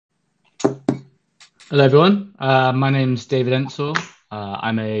Hello, everyone. My name's David Ensor.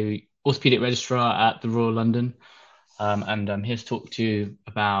 I'm a orthopaedic registrar at the Royal London, and I'm here to talk to you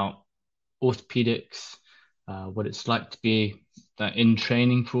about orthopedics, what it's like to be in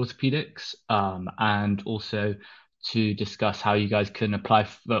training for orthopedics, and also to discuss how you guys can apply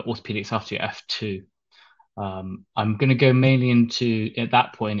for orthopedics after your F2. I'm going to go mainly at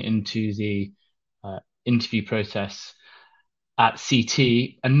that point, into the interview process at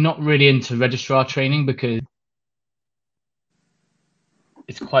CT and not really into registrar training because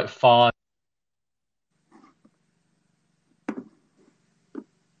it's quite far,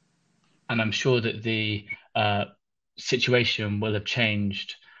 and I'm sure that the situation will have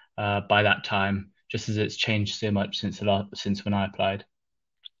changed by that time, just as it's changed so much since when I applied.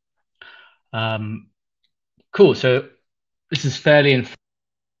 Cool. So this is fairly.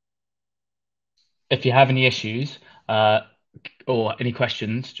 If you have any issues or any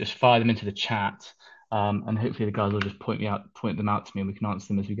questions, just fire them into the chat, and hopefully the guys will just point them out to me, and we can answer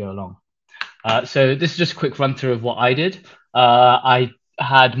them as we go along. So this is just a quick run through of what I did. I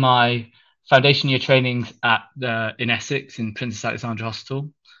had my foundation year trainings in Essex in Princess Alexandra Hospital.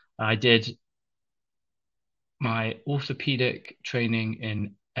 I did my orthopedic training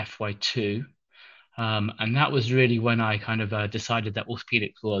in FY2, and that was really when I kind of decided that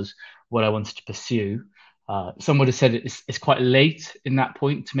orthopedics was what I wanted to pursue. Some would have said it's quite late in that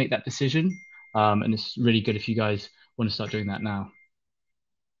point to make that decision, and it's really good if you guys want to start doing that now.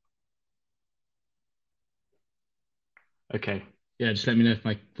 Okay. Yeah, just let me know if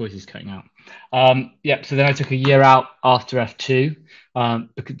my voice is cutting out. Yeah, so then I took a year out after F2,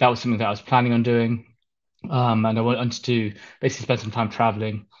 because that was something that I was planning on doing. And I wanted to basically spend some time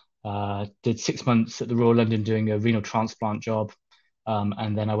traveling. Did 6 months at the Royal London doing a renal transplant job.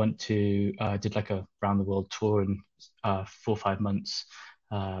 And then I went to, did like a round the world tour in 4 or 5 months,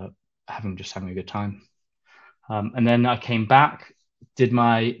 having a good time. And then I came back, did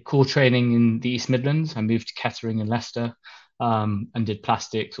my core training in the East Midlands. I moved to Kettering and Leicester, and did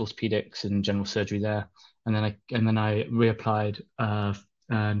plastics, orthopedics, and general surgery there. And then I reapplied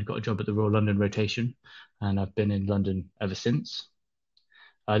and got a job at the Royal London rotation, and I've been in London ever since.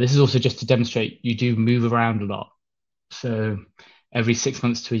 This is also just to demonstrate you do move around a lot. So every 6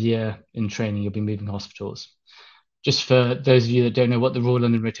 months to a year in training, you'll be moving hospitals. Just for those of you that don't know what the Royal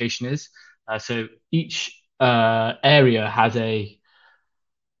London rotation is, so each area has a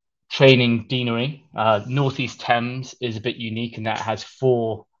training deanery. Northeast Thames is a bit unique in that it has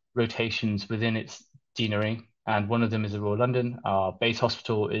 4 rotations within its deanery, and one of them is the Royal London. Our base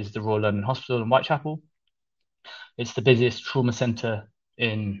hospital is the Royal London Hospital in Whitechapel. It's the busiest trauma centre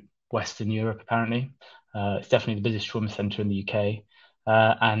in Western Europe, apparently. It's definitely the busiest trauma centre in the UK.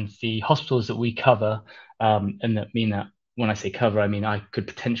 And the hospitals that we cover, and that mean that when I say cover, I mean I could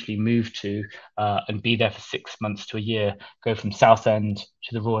potentially move to and be there for 6 months to a year, go from Southend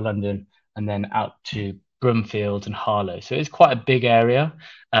to the Royal London, and then out to Broomfield and Harlow. So it's quite a big area,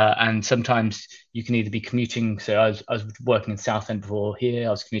 and sometimes you can either be commuting. So I was working in Southend before here.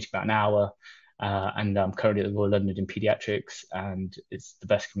 I was commuting about an hour, and I'm currently at the Royal London in paediatrics, and it's the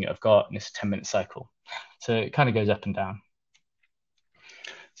best commute I've got, and it's a 10-minute cycle. So it kind of goes up and down.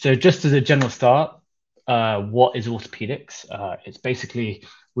 So just as a general start, what is orthopedics? It's basically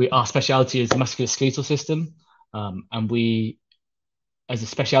our specialty is musculoskeletal system, and as a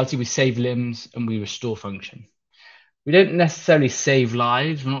specialty, we save limbs and we restore function. We don't necessarily save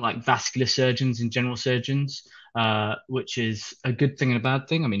lives. We're not like vascular surgeons and general surgeons, which is a good thing and a bad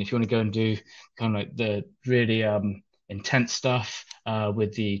thing. I mean, if you want to go and do kind of like the really intense stuff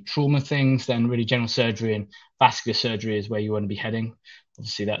with the trauma things, then really general surgery and vascular surgery is where you want to be heading.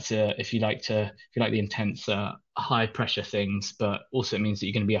 Obviously, that's if you like the intense high pressure things, but also it means that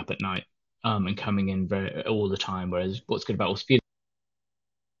you're going to be up at night and coming in all the time. Whereas what's good about orthopedics,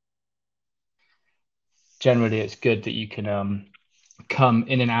 generally, it's good that you can come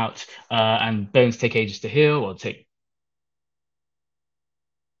in and out, and bones take ages to heal or take.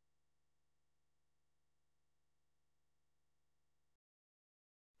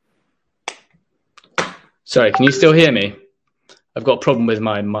 Sorry, can you still hear me? I've got a problem with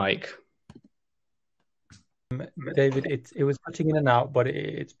my mic. David, it was cutting in and out, but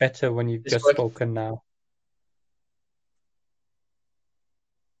it's better when you've just spoken now.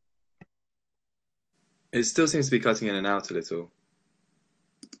 It still seems to be cutting in and out a little.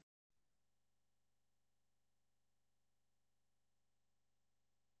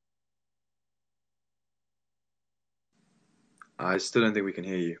 I still don't think we can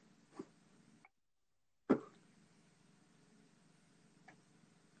hear you.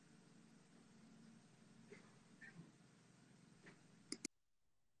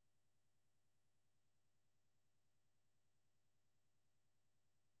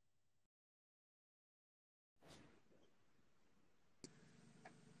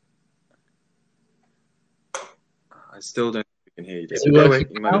 still don't think we can hear you. Is So it go away.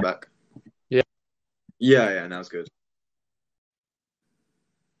 working You might now? be back. Yeah. Yeah, now it's good.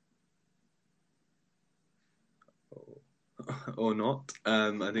 Or not.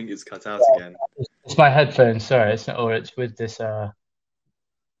 I think it's cut out again. It's my headphones, sorry. It's not, or it's with this.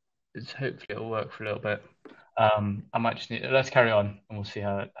 It's hopefully it'll work for a little bit. I might just need. Let's carry on, and we'll see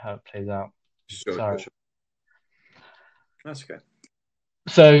how it plays out. Sure, Sorry. sure. That's okay.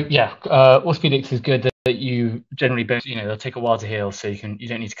 So yeah, orthopedics is good that you generally, they'll take a while to heal, so you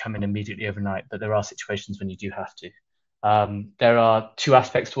don't need to come in immediately overnight. But there are situations when you do have to. There are two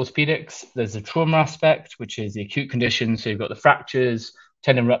aspects to orthopedics. There's the trauma aspect, which is the acute condition. So you've got the fractures,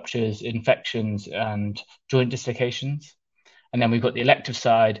 tendon ruptures, infections, and joint dislocations. And then we've got the elective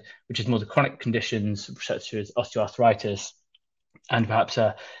side, which is more the chronic conditions, such as osteoarthritis and perhaps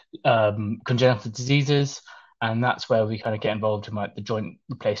congenital diseases. And that's where we kind of get involved in like the joint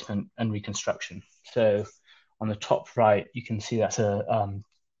replacement and reconstruction. So on the top right, you can see that's a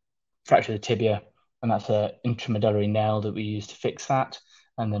fracture of the tibia, and that's an intramedullary nail that we use to fix that.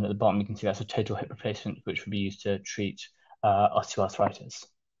 And then at the bottom, you can see that's a total hip replacement, which would be used to treat osteoarthritis.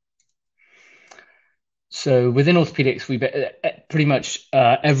 So within orthopedics, we pretty much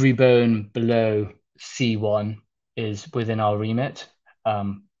every bone below C1 is within our remit.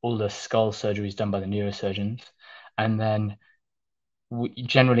 All the skull surgery is done by the neurosurgeons. And then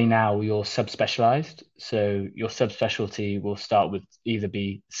generally now you're subspecialized. So your subspecialty will start with either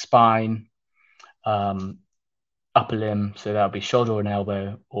be spine, upper limb, so that'll be shoulder and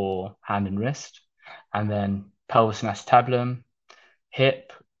elbow or hand and wrist, and then pelvis and acetabulum,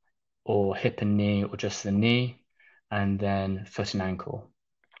 hip or hip and knee or just the knee, and then foot and ankle.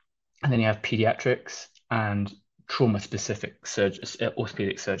 And then you have pediatrics and trauma-specific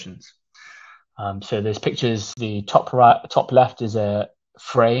orthopedic surgeons. So there's pictures. The top left is a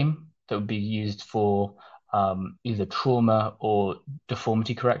frame that would be used for either trauma or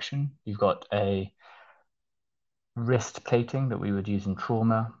deformity correction. You've got a wrist plating that we would use in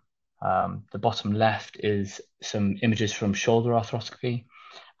trauma. The bottom left is some images from shoulder arthroscopy,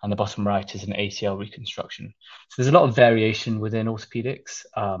 and the bottom right is an ACL reconstruction. So there's a lot of variation within orthopedics,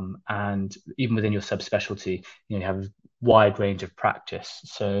 and even within your subspecialty, you have a wide range of practice.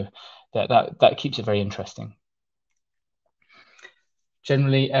 So that keeps it very interesting.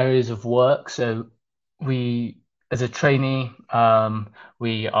 Generally, areas of work. So we, as a trainee,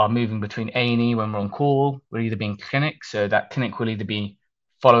 we are moving between A&E when we're on call. We're either being clinic, so that clinic will either be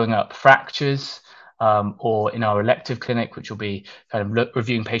following up fractures, or in our elective clinic, which will be kind of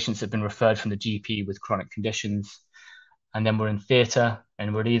reviewing patients that have been referred from the GP with chronic conditions. And then we're in theatre,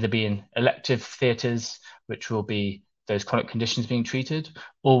 and we'll either be in elective theatres, which will be those chronic conditions being treated,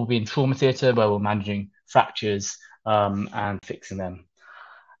 or we'll be in trauma theatre where we're managing fractures and fixing them.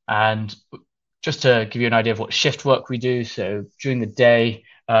 And just to give you an idea of what shift work we do, so during the day,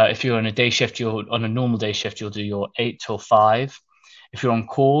 if you're on a day shift, on a normal day shift, you'll do your 8 till 5. If you're on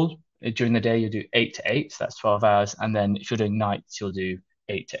call during the day, you'll do 8 to 8, so that's 12 hours. And then if you're doing nights, you'll do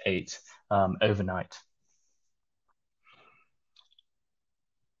 8 to 8 overnight.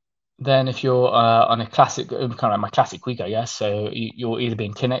 Then if you're on a classic, kind of like my classic week, I guess, so you'll either be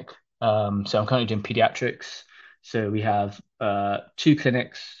in clinic. So I'm currently doing pediatrics. So we have 2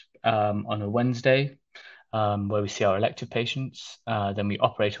 clinics on a Wednesday where we see our elective patients. Then we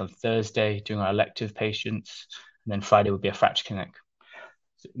operate on Thursday doing our elective patients. And then Friday would be a fracture clinic.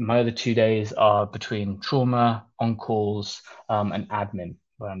 So my other 2 days are between trauma, on-calls, and admin,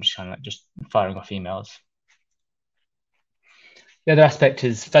 where I'm just kind of like just firing off emails. The other aspect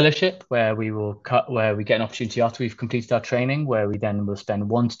is fellowship, where we get an opportunity after we've completed our training, where we then will spend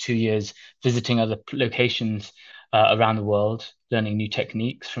 1 to 2 years visiting other locations around the world, learning new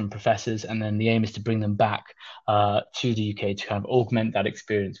techniques from professors, and then the aim is to bring them back to the UK to kind of augment that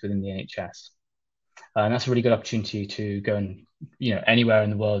experience within the NHS. And that's a really good opportunity to go and anywhere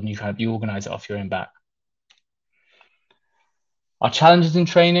in the world, and you organize it off your own back. Our challenges in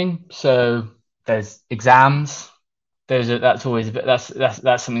training, so there's exams. That's always a bit,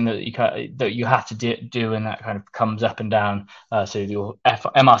 that's something that you have to do, and that kind of comes up and down. So your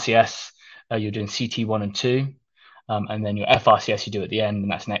MRCS, you're doing CT1 and 2, and then your FRCS you do at the end,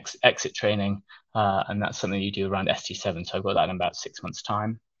 and that's an exit training, and that's something you do around ST7. So I've got that in about 6 months'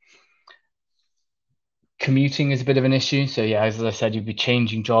 time. Commuting is a bit of an issue. So yeah, as I said, you'd be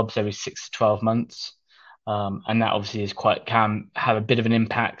changing jobs every 6 to 12 months, and that obviously can have a bit of an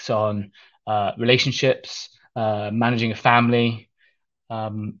impact on relationships. Managing a family,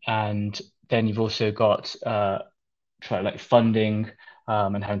 and then you've also got funding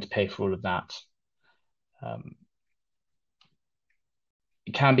and having to pay for all of that.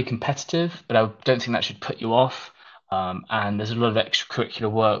 It can be competitive, but I don't think that should put you off. And there's a lot of extracurricular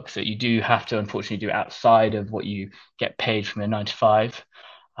work that you do have to unfortunately do outside of what you get paid from a 9 to 5.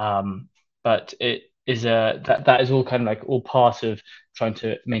 But it is that is all kind of like all part of trying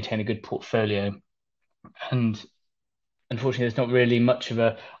to maintain a good portfolio. And unfortunately, there's not really much of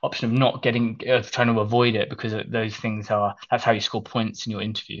an option of not trying to avoid it, because those things that's how you score points in your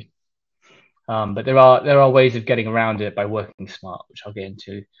interview. But there are ways of getting around it by working smart, which I'll get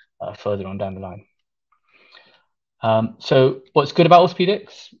into further on down the line. So what's good about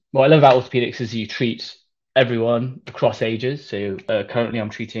orthopedics? What I love about orthopedics is you treat everyone across ages. So currently I'm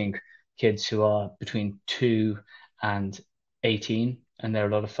treating kids who are between 2 and 18, and they're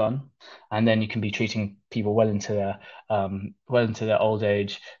a lot of fun. And then you can be treating people well into their old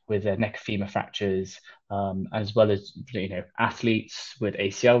age with their neck femur fractures, as well as athletes with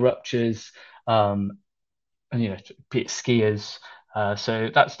ACL ruptures, and skiers. So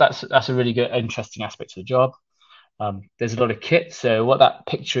that's a really good, interesting aspect of the job. There's a lot of kit. So what that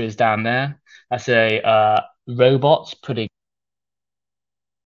picture is down there, that's a robot putting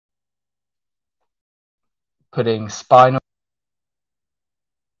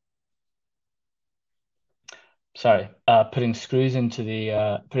screws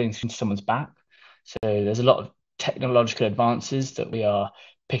into someone's back. So there's a lot of technological advances that we are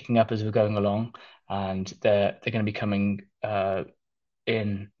picking up as we're going along, and they're going to be coming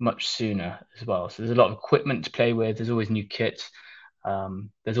in much sooner as well. So there's a lot of equipment to play with. There's always new kits.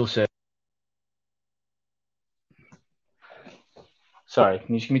 There's also, sorry,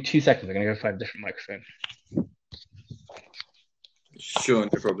 can you just give me 2 seconds? I'm going to go find a different microphone. Sure, no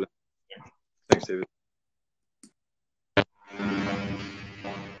problem. Thanks, David.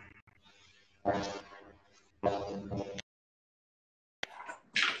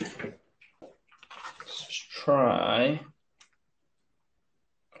 Let's try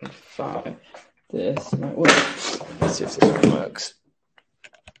and find this. Might work. Let's see if this one works.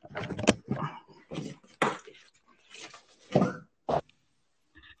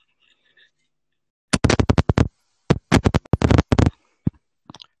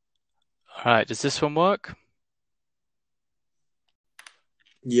 All right, does this one work?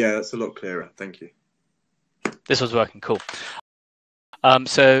 Yeah, that's a lot clearer. Thank you. This was working, cool.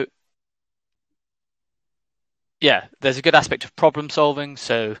 So yeah, there's a good aspect of problem solving.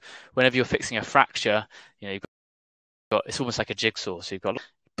 So whenever you're fixing a fracture, you've got it's almost like a jigsaw. So you've got to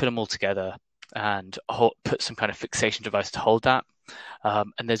put them all together and put some kind of fixation device to hold that.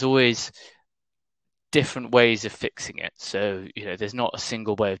 And there's always different ways of fixing it. So there's not a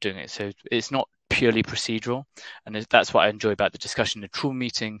single way of doing it. So it's not purely procedural, and that's what I enjoy about the discussion in a trauma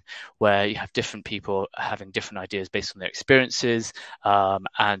meeting, where you have different people having different ideas based on their experiences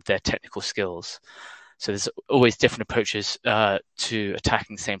and their technical skills. So there's always different approaches to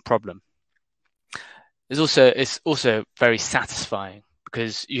attacking the same problem. It's also very satisfying,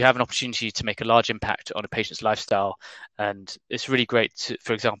 because you have an opportunity to make a large impact on a patient's lifestyle. And it's really great to,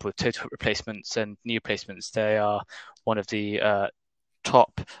 for example, with total hip replacements and knee replacements, they are one of the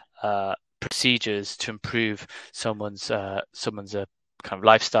top procedures to improve someone's kind of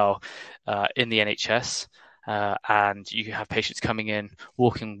lifestyle in the NHS. And you have patients coming in,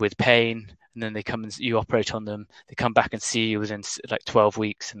 walking with pain, and then they come and you operate on them. They come back and see you within like 12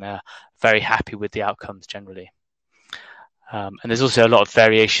 weeks, and they're very happy with the outcomes generally. And there's also a lot of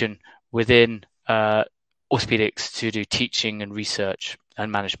variation within orthopedics to do teaching and research and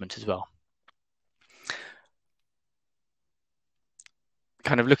management as well.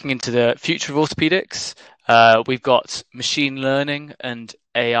 Kind of looking into the future of orthopedics, we've got machine learning and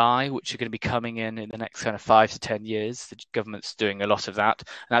AI, which are going to be coming in the next kind of 5 to 10 years. The government's doing a lot of that,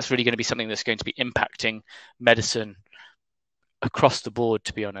 and that's really going to be something that's going to be impacting medicine across the board,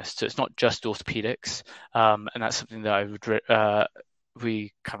 to be honest. So it's not just orthopedics, and that's something that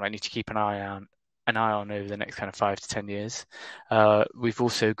we kind of need to keep an eye on over the next kind of 5 to 10 years. We've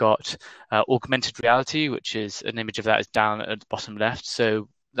also got augmented reality, which is an image of that is down at the bottom left. So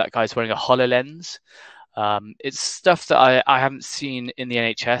that guy's wearing a HoloLens. It's stuff that I haven't seen in the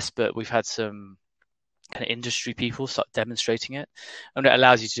NHS, but we've had some kind of industry people start demonstrating it, and what it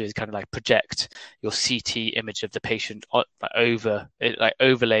allows you to do is kind of like project your CT image of the patient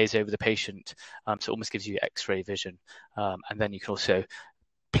overlays over the patient, so it almost gives you X-ray vision, and then you can also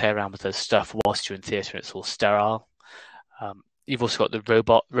play around with the stuff whilst you're in theatre, and it's all sterile. You've also got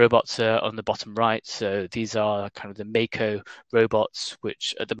the robots on the bottom right. So these are kind of the Mako robots,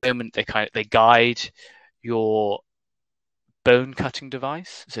 which at the moment they guide your bone cutting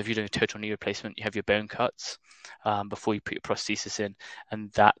device. So if you're doing a total knee replacement, you have your bone cuts before you put your prosthesis in,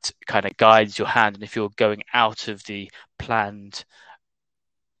 and that kind of guides your hand. And if you're going out of the planned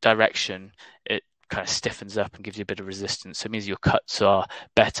direction, it kind of stiffens up and gives you a bit of resistance. So it means your cuts are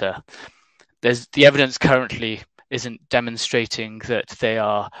better. The evidence currently isn't demonstrating that they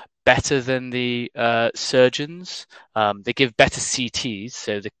are better than the surgeons. They give better CTs,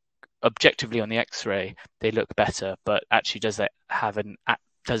 so objectively on the X-ray they look better, but actually does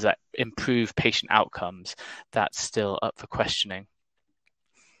that improve patient outcomes? That's still up for questioning.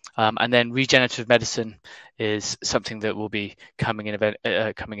 And then regenerative medicine is something that will be coming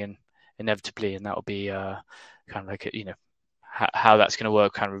in inevitably, and that will be kind of like how that's going to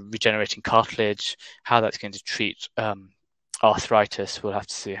work, kind of regenerating cartilage, how that's going to treat arthritis. We'll have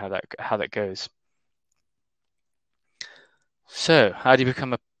to see how that goes. So how do you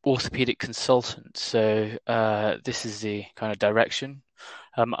become an orthopedic consultant? So this is the kind of direction.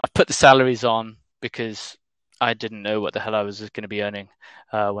 I've put the salaries on because I didn't know what the hell I was going to be earning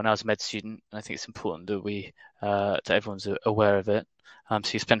when I was a med student. And I think it's important that that everyone's aware of it.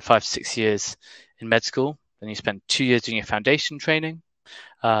 So you spend 5 to 6 years in med school, then you spend 2 years doing your foundation training,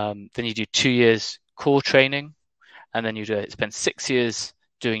 then you do 2 years core training, and then you spend 6 years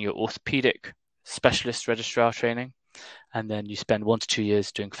doing your orthopedic specialist registrar training, and then you spend 1 to 2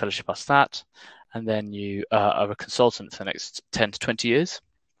 years doing fellowship after that, and then you are a consultant for the next 10 to 20 years.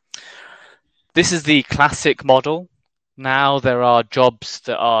 This is the classic model. Now there are jobs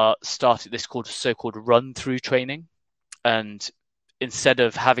that are started, this called so-called run-through training, and instead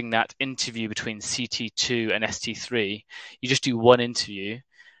of having that interview between CT2 and ST3, you just do one interview,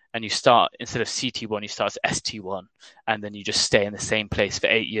 and you start, instead of CT1, you start as ST1, and then you just stay in the same place for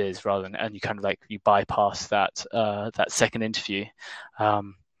 8 years and you kind of you bypass that second interview,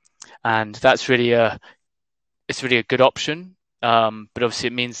 and that's really it's really a good option, but obviously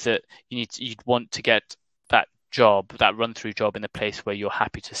it means that you'd want to get that run-through job in a place where you're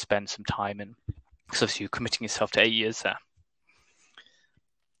happy to spend some time in, because obviously you're committing yourself to 8 years there.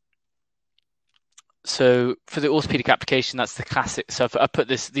 So for the orthopedic application, that's the classic. So I put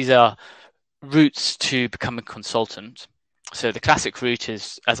these are routes to become a consultant. So the classic route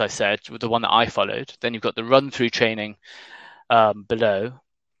is, as I said, the one that I followed. Then you've got the run-through training below.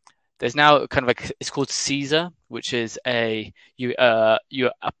 There's now kind of it's called CSER, which is it's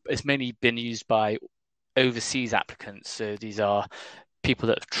mainly been used by overseas applicants. So these are people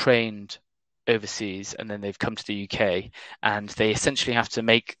that have trained overseas and then they've come to the UK, and they essentially have to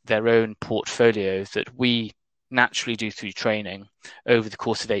make their own portfolio that we naturally do through training over the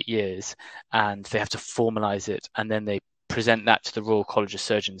course of 8 years, and they have to formalize it, and then they present that to the Royal College of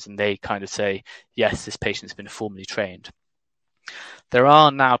Surgeons, and they kind of say, yes, this patient's been formally trained. There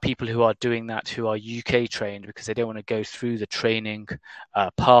are now people who are doing that who are UK trained because they don't want to go through the training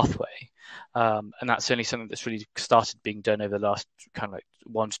pathway, and that's only something that's really started being done over the last kind of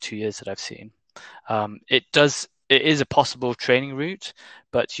 1 to 2 years that I've seen. It is a possible training route,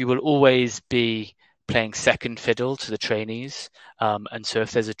 but you will always be playing second fiddle to the trainees, and so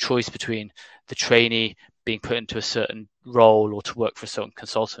if there's a choice between the trainee being put into a certain role or to work for a certain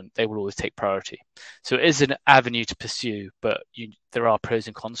consultant, they will always take priority. So it is an avenue to pursue, but there are pros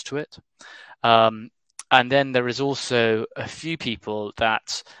and cons to it. And then there is also a few people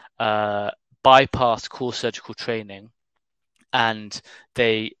that bypass core surgical training and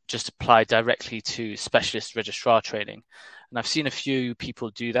they just apply directly to specialist registrar training. And I've seen a few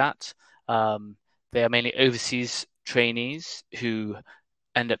people do that. They are mainly overseas trainees who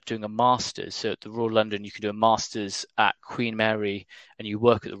end up doing a master's. So at the Royal London, you can do a master's at Queen Mary and you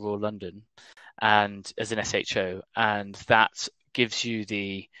work at the Royal London and as an SHO, and that gives you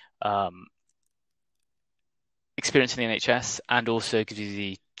the experience in the NHS and also gives you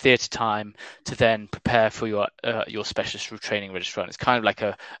the theatre time to then prepare for your specialist training registrar. And it's kind of like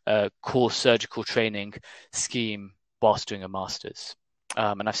a core surgical training scheme whilst doing a master's.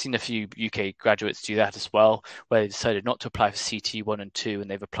 And I've seen a few UK graduates do that as well, where they decided not to apply for CT 1 and 2,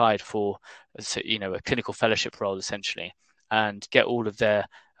 and they've applied for a clinical fellowship role essentially, and get all of their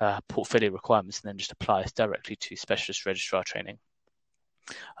portfolio requirements, and then just apply directly to specialist registrar training.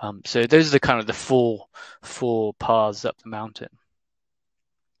 So those are the kind of the four paths up the mountain.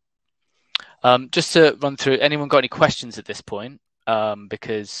 Just to run through, anyone got any questions at this point?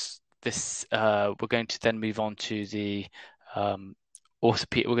 Because this we're going to then move on to the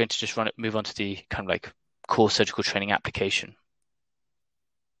orthopedic. We're going to just move on to the kind of like core surgical training application.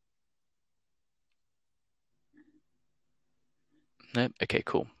 No? Okay,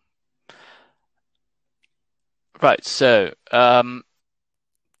 cool. Right, so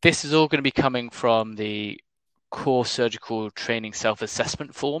this is all going to be coming from the core surgical training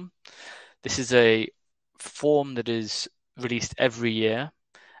self-assessment form. This is a form that is released every year,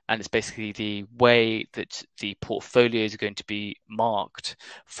 and it's basically the way that the portfolios are going to be marked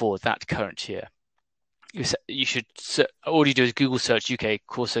for that current year. you should, all you do is Google search UK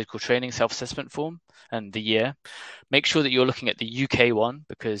core surgical training self-assessment form and the year. Make sure that you're looking at the UK one,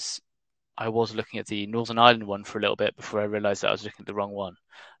 because I was looking at the Northern Ireland one for a little bit before I realized that I was looking at the wrong one.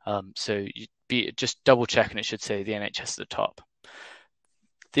 So just double check, and it should say the NHS at the top.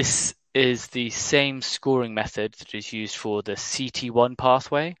 This is the same scoring method that is used for the CT1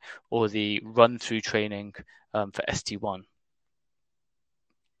 pathway or the run-through training for ST1.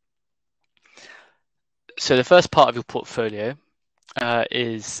 So the first part of your portfolio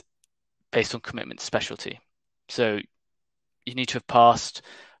is based on commitment to specialty. So you need to have passed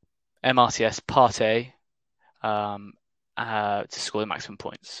MRCS Part A to score the maximum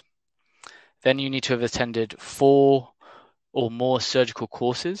points. Then you need to have attended 4 or more surgical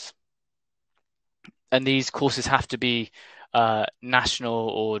courses. And these courses have to be national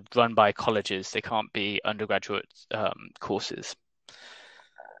or run by colleges. They can't be undergraduate courses.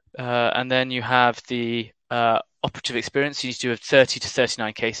 And then you have the operative experience. You need to have 30 to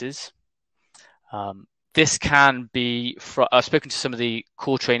 39 cases. This can be, I've spoken to some of the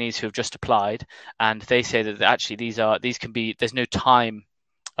core trainees who have just applied, and they say that actually these can be, there's no time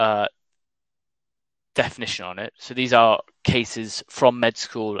definition on it. So these are cases from med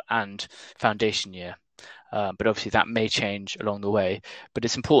school and foundation year. But obviously that may change along the way. But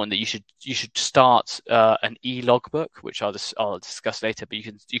it's important that you should start an e-logbook, which I'll discuss later. But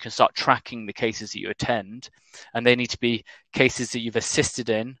you can start tracking the cases that you attend, and they need to be cases that you've assisted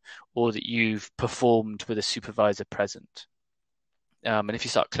in or that you've performed with a supervisor present. And if you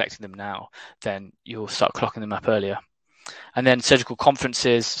start collecting them now, then you'll start clocking them up earlier. And then surgical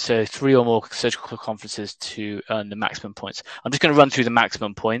conferences, so 3 or more surgical conferences to earn the maximum points. I'm just going to run through the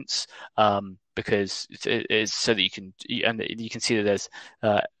maximum points because it is so that you can see that there's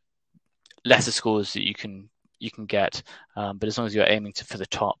lesser scores that you can get, but as long as you're aiming for the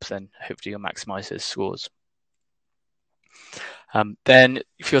top, then hopefully you'll maximize those scores. Then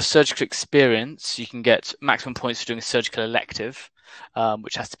for your surgical experience, you can get maximum points for doing a surgical elective,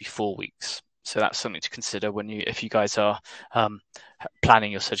 which has to be 4 weeks. So that's something to consider if you guys are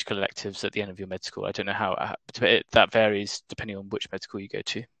planning your surgical electives at the end of your med school. I don't know how that varies depending on which med school you go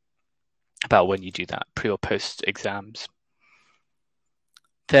to, about when you do that, pre or post exams.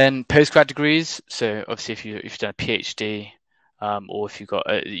 Then postgrad degrees. So obviously if you've done a PhD or if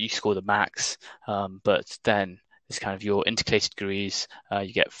you score the max, but then it's kind of your intercalated degrees.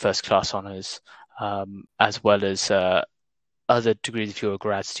 You get first class honours as well as other degrees if you're a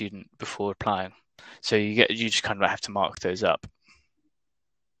grad student before applying. So you just kind of have to mark those up.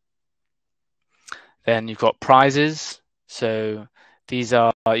 Then you've got prizes. So these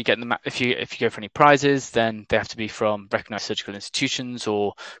are, you get them if you go for any prizes, then they have to be from recognized surgical institutions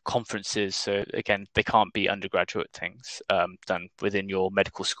or conferences. So again, they can't be undergraduate things done within your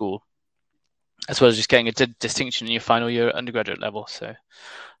medical school, as well as just getting a distinction in your final year at undergraduate level. So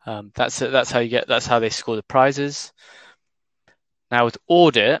that's how they score the prizes. Now with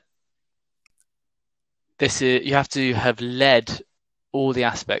audit, you have to have led all the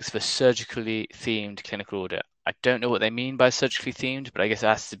aspects of a surgically themed clinical audit. I don't know what they mean by surgically themed, but I guess it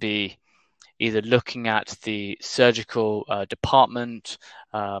has to be either looking at the surgical department,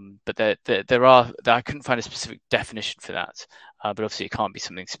 but I couldn't find a specific definition for that. But obviously it can't be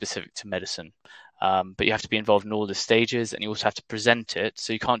something specific to medicine. But you have to be involved in all the stages, and you also have to present it.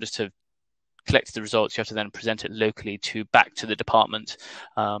 So you can't just have collected the results, you have to then present it locally back to the department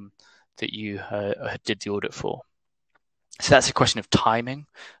that you did the audit for. So that's a question of timing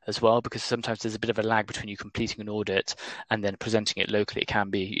as well, because sometimes there's a bit of a lag between you completing an audit and then presenting it locally. It can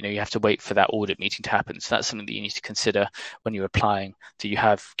be, you have to wait for that audit meeting to happen. So that's something that you need to consider when you're applying, that you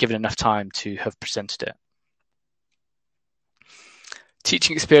have given enough time to have presented it.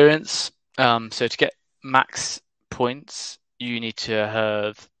 Teaching experience. So to get max points, you need to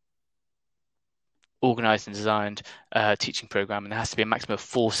have organized and designed a teaching program, and there has to be a maximum of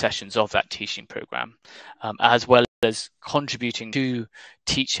 4 sessions of that teaching program, as well as contributing to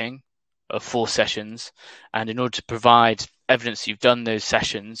teaching of 4 sessions. And in order to provide evidence you've done those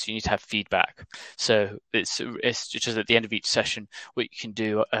sessions, you need to have feedback. So it's just at the end of each session, what you can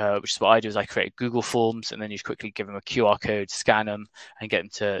do, which is what I do, is I create Google Forms, and then you just quickly give them a QR code, scan them, and get them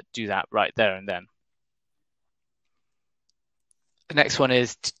to do that right there and then. The next one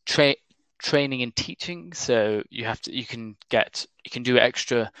is training in teaching. So you can do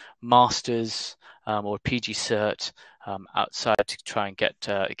extra masters or PG cert outside to try and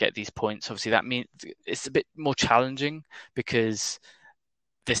get these points. Obviously that means it's a bit more challenging because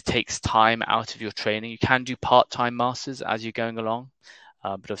this takes time out of your training. You can do part-time masters as you're going along,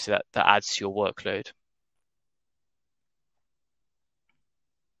 but obviously that adds to your workload.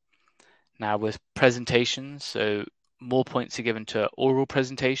 Now with presentations, so more points are given to oral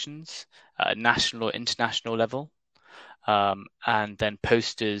presentations at a national or international level. And then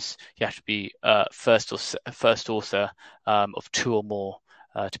posters, you have to be first author of 2 or more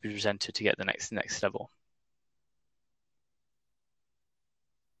to be presented to get the next level.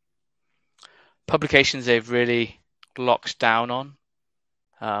 Publications they've really locked down on.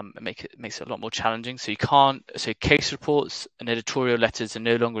 It makes it a lot more challenging. So case reports and editorial letters are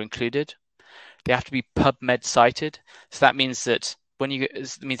no longer included. They have to be PubMed cited. So that means that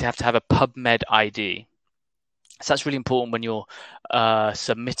it means they have to have a PubMed ID. So that's really important when you're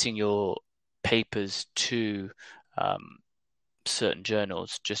submitting your papers to certain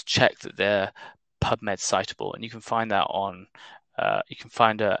journals. Just check that they're PubMed citable, and you can find that on out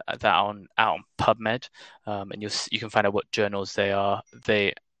on PubMed, and you can find out what journals they are.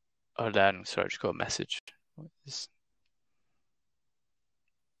 Sorry, I just got a message.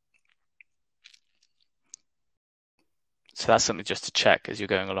 So that's something just to check as you're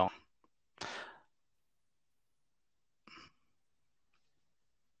going along.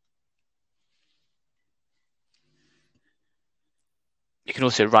 You can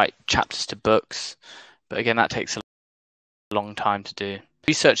also write chapters to books, but again, that takes a long time to do.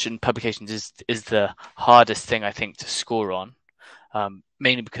 Research and publications is the hardest thing, I think, to score on,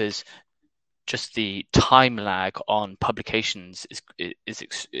 mainly because just the time lag on publications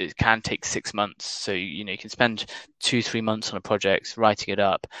it can take 6 months. So you can spend 2-3 months on a project writing it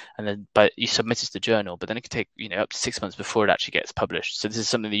up, but you submit it to the journal, but then it can take up to 6 months before it actually gets published. So this is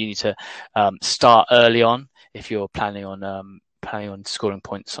something that you need to start early on if you're planning on scoring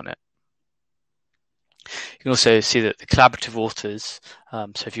points on it. You can also see that the collaborative authors,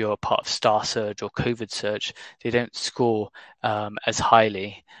 so if you're a part of Star Surge or COVID Surge, they don't score as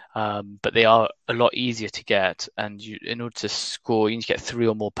highly, but they are a lot easier to get. And in order to score, you need to get 3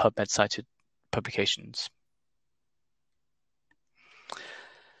 or more PubMed cited publications.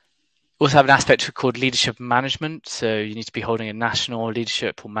 We also have an aspect called leadership and management. So you need to be holding a national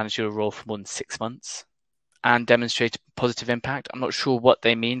leadership or managerial role for more than 6 months and demonstrate positive impact. I'm not sure what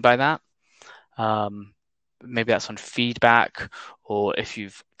they mean by that. Maybe that's on feedback, or if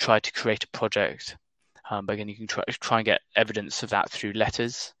you've tried to create a project. But again, you can try and get evidence of that through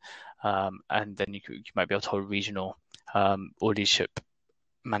letters, and then you might be able to hold a regional or leadership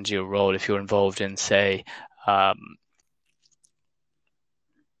managerial role if you're involved in, say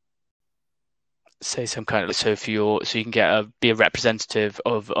some kind of, so you can be a representative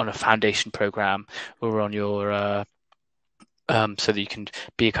on a foundation program or on your so that you can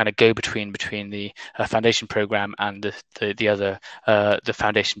be a kind of go-between between the foundation program and the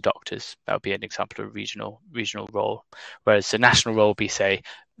foundation doctors. That would be an example of a regional role. Whereas the national role would be, say,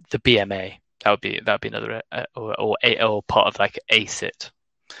 the BMA. That would be another or part of like ACIT.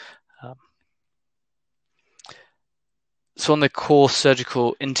 So on the core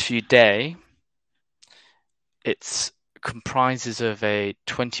surgical interview day, it comprises of a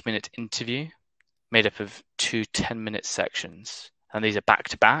 20-minute interview made up of 2 10-minute sections, and these are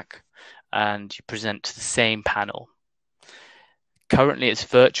back-to-back, and you present to the same panel. Currently, it's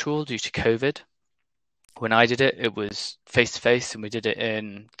virtual due to COVID. When I did it, it was face-to-face, and we did it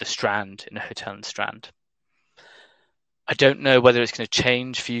in the Strand, in a hotel in the Strand. I don't know whether it's going to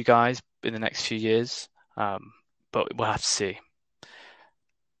change for you guys in the next few years, but we'll have to see.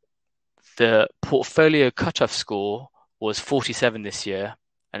 The portfolio cutoff score was 47 this year,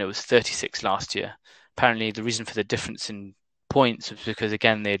 and it was 36 last year. Apparently, the reason for the difference in points was because,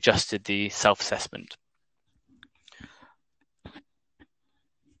 again, they adjusted the self-assessment.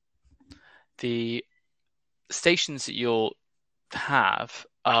 The stations that you'll have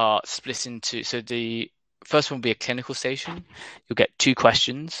are split into, so the first one will be a clinical station. You'll get 2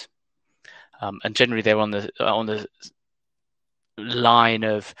 questions, and generally they're on the line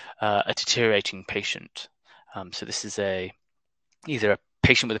of a deteriorating patient. So this is either a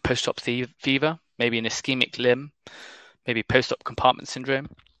patient with a post-op fever, maybe an ischemic limb, maybe post-op compartment syndrome,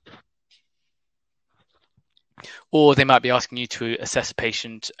 or they might be asking you to assess a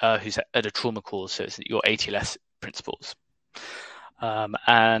patient who's at a trauma cause, so it's your ATLS principles.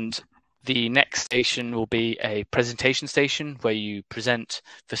 And the next station will be a presentation station where you present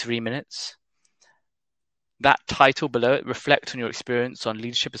for 3 minutes. That title below it, reflect on your experience on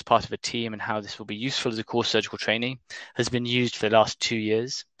leadership as part of a team and how this will be useful as a core surgical training, has been used for the last 2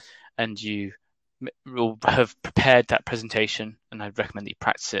 years, and you will have prepared that presentation, and I'd recommend that you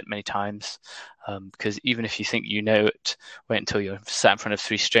practice it many times, because even if you think you know it, wait until you're sat in front of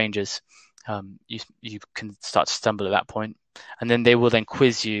 3 strangers. You can start to stumble at that point, and then they will then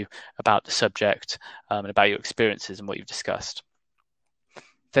quiz you about the subject and about your experiences and what you've discussed.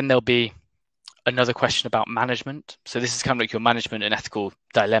 Then there'll be another question about management. So this is kind of like your management and ethical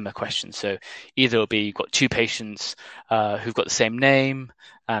dilemma question. So either it'll be you've got two patients who've got the same name,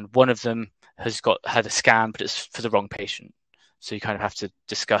 and one of them has had a scan, but it's for the wrong patient. So you kind of have to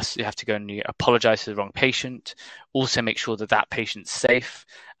discuss, you have to go and you apologize to the wrong patient, also make sure that that patient's safe,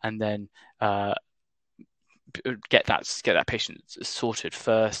 and then get that patient sorted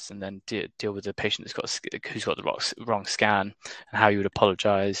first, and then deal with the patient who's got the wrong scan, and how you would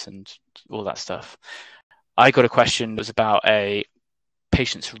apologize and all that stuff. I got a question that was about a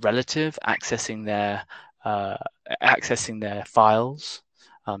patient's relative accessing their files.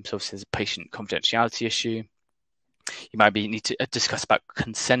 So obviously there's a patient confidentiality issue. You might need to discuss about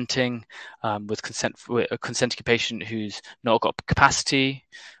consenting with a consenting patient who's not got capacity,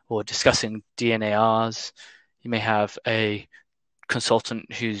 or discussing DNARs. You may have a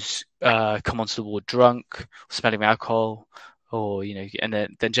consultant who's come onto the ward drunk, smelling alcohol, or and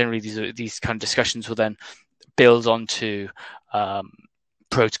then generally these kind of discussions will then build onto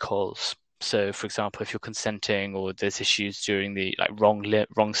protocols. So, for example, if you're consenting or there's issues during the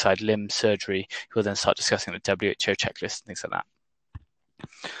wrong side limb surgery, you'll then start discussing the WHO checklist and things like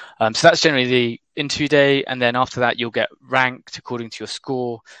that. So that's generally the interview day, and then after that you'll get ranked according to your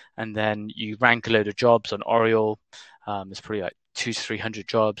score, and then you rank a load of jobs on Oriole. There's probably like 200 to 300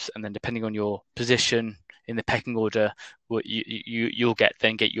 jobs, and then depending on your position in the pecking order, you'll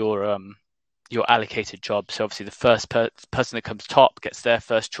get your allocated job. So obviously the first person that comes top gets their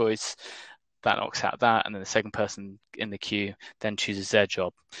first choice. That knocks out that, and then the second person in the queue then chooses their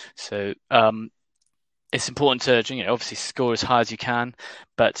job. So it's important to obviously score as high as you can,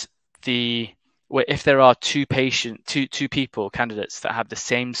 but if there are two candidates that have the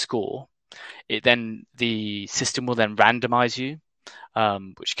same score, then the system will then randomize you,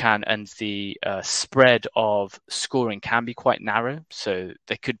 and the spread of scoring can be quite narrow. So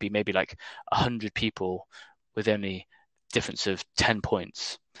there could be maybe like 100 people with only difference of 10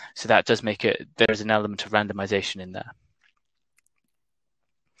 points. So that does make it, there is an element of randomization in there.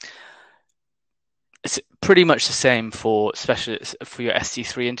 It's pretty much the same for your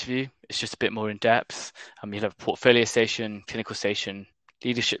SC3 interview. It's just a bit more in depth. You'll have a portfolio station, clinical station,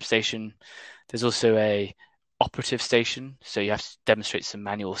 leadership station. There's also a operative station. So you have to demonstrate some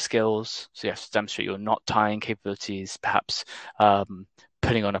manual skills. So you have to demonstrate your knot tying capabilities, perhaps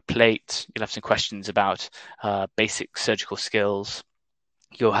putting on a plate. You'll have some questions about basic surgical skills.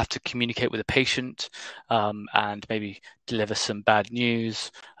 You'll have to communicate with a patient and maybe deliver some bad news,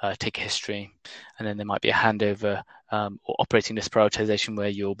 take a history, and then there might be a handover or operating list prioritization where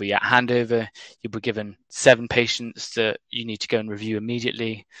you'll be at handover. You'll be given 7 patients that you need to go and review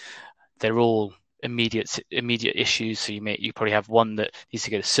immediately. They're all immediate issues. So you probably have one that needs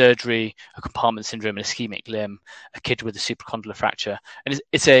to go to surgery, a compartment syndrome, an ischemic limb, a kid with a supracondylar fracture, and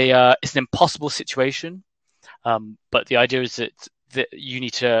it's an impossible situation. But the idea is that you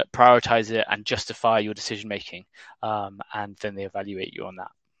need to prioritize it and justify your decision making, and then they evaluate you on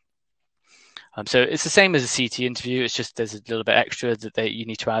that. So it's the same as a CT interview. It's just there's a little bit extra that you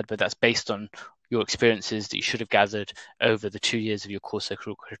need to add, but that's based on your experiences that you should have gathered over the 2 years of your core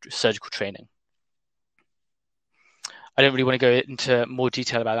surgical training. I don't really want to go into more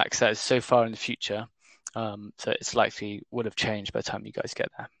detail about that because that is so far in the future. So it's likely would have changed by the time you guys get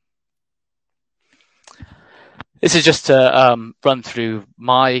there. This is just to run through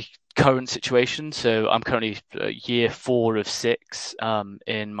my current situation. So I'm currently year 4 of 6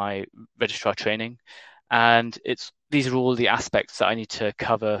 in my registrar training, and these are all the aspects that I need to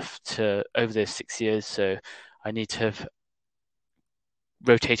cover over those 6 years. So I need to have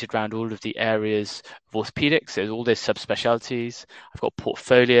rotated around all of the areas of orthopaedics. There's all those subspecialties. I've got a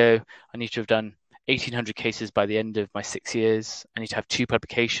portfolio. I need to have done 1,800 cases by the end of my 6 years. I need to have 2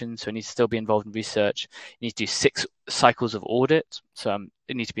 publications, so I need to still be involved in research. I need to do 6 cycles of audit, so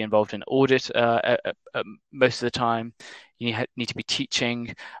I need to be involved in audit most of the time. You need to be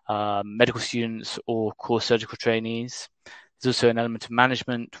teaching medical students or core surgical trainees. There's also an element of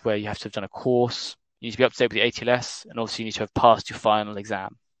management where you have to have done a course. You need to be up to date with the ATLS, and also you need to have passed your final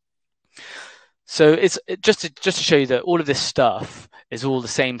exam. So it's just to show you that all of this stuff is all the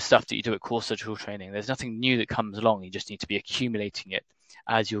same stuff that you do at core surgical training. There's nothing new that comes along. You just need to be accumulating it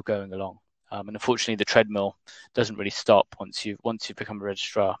as you're going along. And unfortunately, the treadmill doesn't really stop once you've become a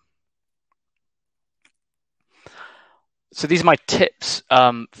registrar. So these are my tips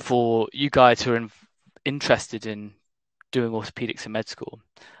for you guys who are interested in doing orthopedics in med school.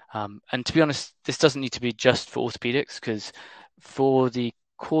 And to be honest, this doesn't need to be just for orthopedics, because for the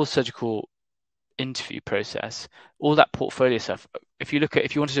core surgical interview process, all that portfolio stuff, if you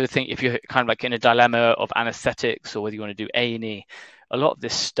wanted to think, if you're kind of like in a dilemma of anesthetics or whether you want to do A&E, a lot of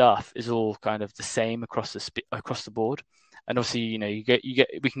this stuff is all kind of the same across the board. And obviously,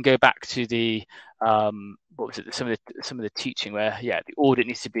 we can go back to the what was it? Some of the teaching where the audit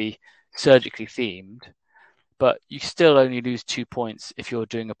needs to be surgically themed, but you still only lose 2 points if you're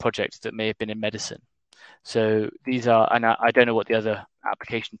doing a project that may have been in medicine. So these are, and I don't know what the other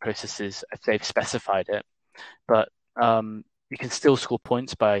application process is if they've specified it, but you can still score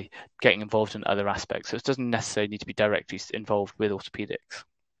points by getting involved in other aspects. So it doesn't necessarily need to be directly involved with orthopedics.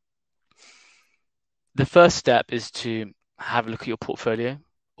 The first step is to have a look at your portfolio,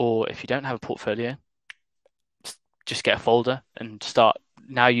 or if you don't have a portfolio, just get a folder and start.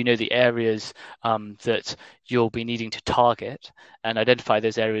 Now you know the areas that you'll be needing to target and identify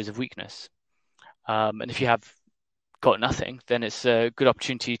those areas of weakness. And if you have got nothing, then it's a good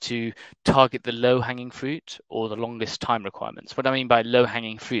opportunity to target the low-hanging fruit or the longest time requirements. What I mean by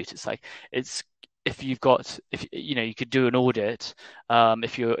low-hanging fruit, if you could do an audit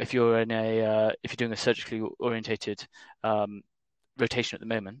if you're doing a surgically orientated rotation at the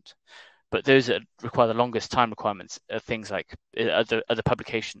moment, but those that require the longest time requirements are things like other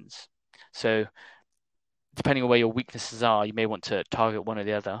publications. So depending on where your weaknesses are, you may want to target one or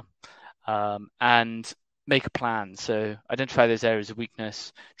the other, and make a plan. So identify those areas of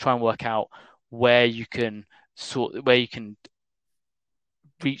weakness, try and work out where you can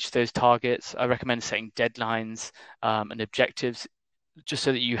reach those targets. I recommend setting deadlines and objectives, just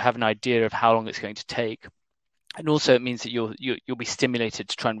so that you have an idea of how long it's going to take. And also it means that you'll be stimulated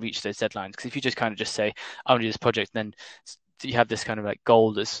to try and reach those deadlines. Because if you just kind of just say, I want to do this project, and then you have this kind of like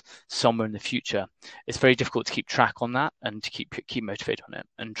goal that's somewhere in the future, it's very difficult to keep track on that and to keep motivated on it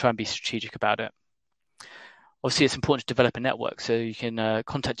and try and be strategic about it. Obviously, it's important to develop a network, so you can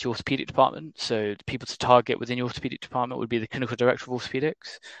contact your orthopedic department. So the people to target within your orthopedic department would be the clinical director of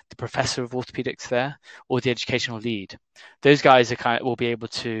orthopedics, the professor of orthopedics there, or the educational lead. Those guys will be able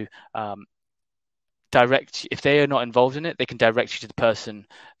to direct. If they are not involved in it, they can direct you to the person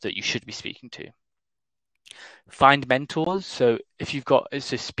that you should be speaking to. Find mentors. So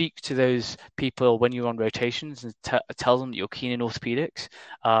speak to those people when you're on rotations and tell them that you're keen in orthopedics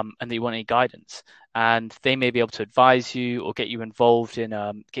and that you want any guidance. And they may be able to advise you or get you involved in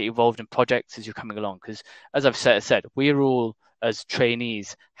projects as you're coming along. Because as I've said, we're all, as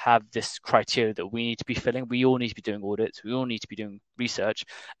trainees, have this criteria that we need to be filling. We all need to be doing audits. We all need to be doing research,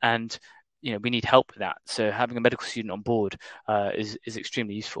 and we need help with that. So having a medical student on board is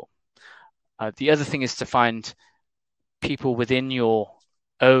extremely useful. The other thing is to find people within your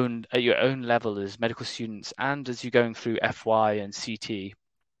own level as medical students, and as you're going through FY and CT,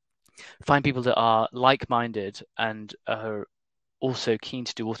 find people that are like-minded and are also keen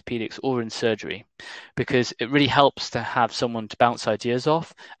to do orthopedics or in surgery, because it really helps to have someone to bounce ideas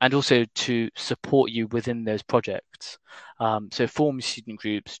off and also to support you within those projects. So form student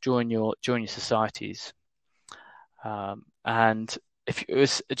groups, join your societies, and if it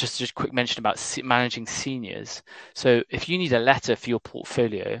was just a quick mention about managing seniors. So if you need a letter for your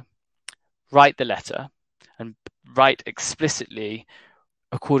portfolio, write the letter and write explicitly,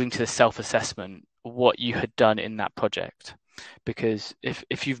 according to the self-assessment, what you had done in that project. Because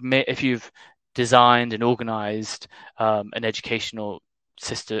if you've designed and organized an educational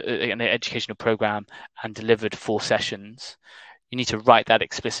system, an educational program, and delivered 4 sessions, you need to write that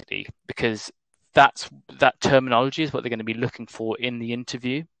explicitly, because that terminology is what they're going to be looking for in the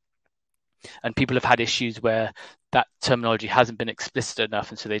interview. And people have had issues where that terminology hasn't been explicit enough,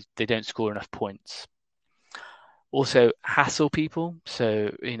 and so they don't score enough points. Also, hassle people.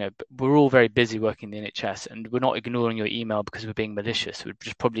 So, we're all very busy working in the NHS, and we're not ignoring your email because we're being malicious. We're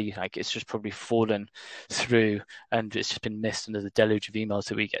just probably it's just probably fallen through, and it's just been missed under the deluge of emails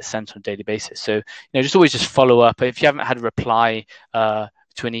that we get sent on a daily basis. So, just always just follow up. If you haven't had a reply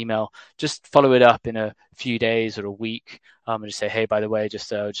to an email, just follow it up in a few days or a week, and just say, hey, by the way,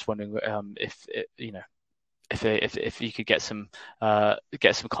 just wondering if you could get some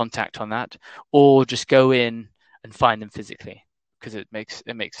contact on that, or just go in and find them physically, because it makes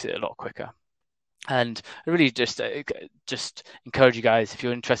it a lot quicker. And I really just encourage you guys, if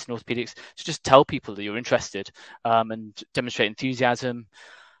you're interested in orthopedics, to just tell people that you're interested, and demonstrate enthusiasm,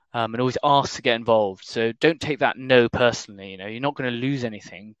 and always ask to get involved. So don't take that no personally. You're not going to lose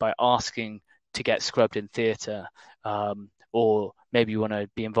anything by asking to get scrubbed in theatre, or maybe you want to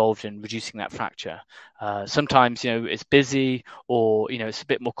be involved in reducing that fracture. Sometimes, it's busy, or, it's a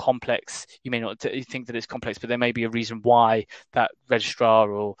bit more complex. You may not think that it's complex, but there may be a reason why that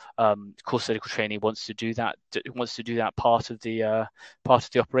registrar or course surgical trainee wants to do that part of the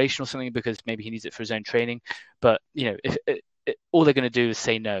operation or something, because maybe he needs it for his own training. But, all they're going to do is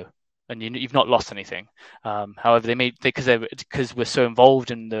say no. and you've not lost anything. However, because we're so involved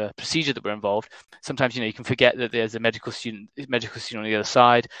in the procedure that we're involved, sometimes you can forget that there's a medical student on the other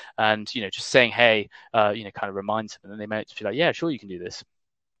side, and just saying hey kind of reminds them, and they might just be like, yeah, sure, you can do this.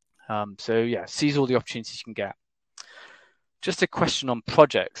 So yeah, seize all the opportunities you can get. Just a question on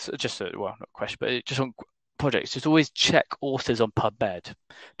projects, not a question, but just on projects, just always check authors on PubMed,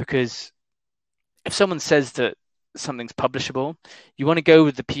 because if someone says that something's publishable, you want to go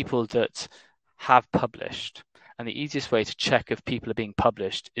with the people that have published. And the easiest way to check if people are being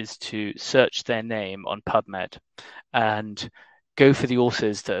published is to search their name on PubMed and go for the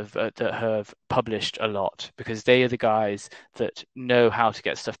authors that have published a lot, because they are the guys that know how to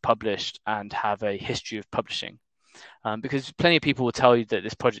get stuff published and have a history of publishing. Because plenty of people will tell you that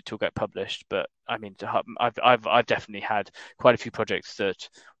this project will get published, but I mean, I've definitely had quite a few projects that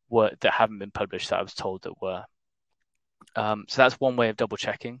haven't been published that I was told that were. So that's one way of double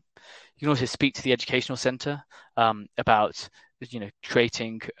checking. You can also speak to the educational centre about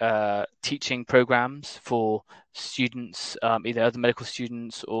creating teaching programs for students, either other medical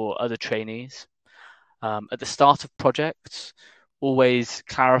students or other trainees. At the start of projects, always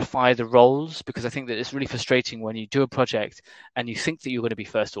clarify the roles, because I think that it's really frustrating when you do a project and you think that you're going to be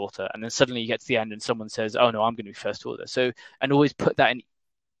first author, and then suddenly you get to the end and someone says, oh no, I'm going to be first author. So, and always put that in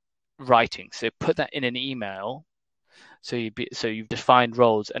writing. So put that in an email. So you've defined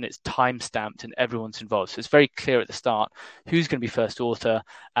roles and it's time stamped and everyone's involved. So it's very clear at the start who's going to be first author,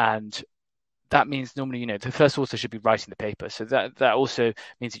 and that means normally, the first author should be writing the paper. So that also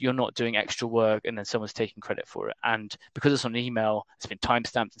means that you're not doing extra work and then someone's taking credit for it. And because it's on an email, it's been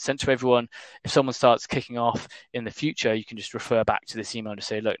timestamped and sent to everyone. If someone starts kicking off in the future, you can just refer back to this email to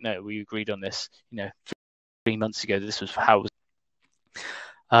say, look, no, we agreed on this, 3 months ago, this was how it was.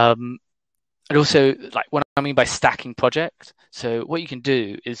 And also, like, what I mean by stacking projects, so what you can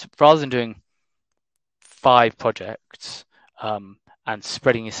do is, rather than doing 5 projects and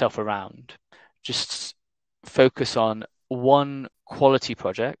spreading yourself around, just focus on one quality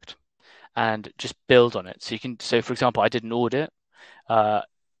project and just build on it. So for example, I did an audit. The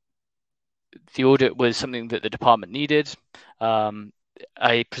audit was something that the department needed.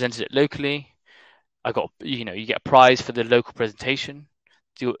 I presented it locally. I got, you get a prize for the local presentation.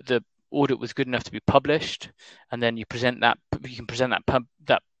 The audit was good enough to be published, and then you can present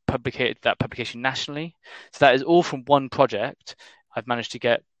that publication nationally. So that is all from one project. I've managed to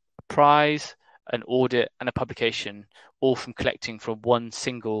get a prize, an audit, and a publication, all from collecting from one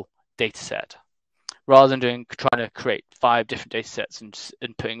single data set, rather than trying to create 5 different data sets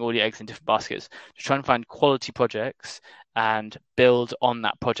and putting all the eggs in different baskets. Just try and find quality projects and build on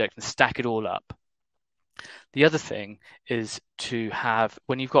that project and stack it all up. The other thing is to have,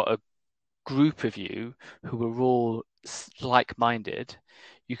 when you've got a group of you who are all like-minded,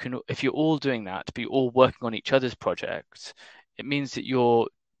 you can, if you're all doing that, but you're all working on each other's projects, it means that you're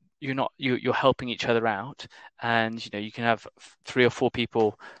helping each other out, and you can have 3 or 4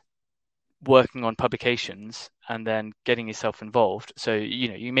 people working on publications and then getting yourself involved. So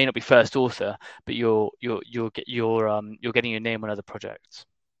you may not be first author, but you're getting your name on other projects.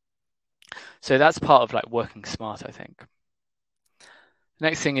 So that's part of like working smart, I think. The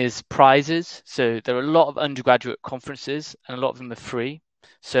next thing is prizes. So there are a lot of undergraduate conferences, and a lot of them are free.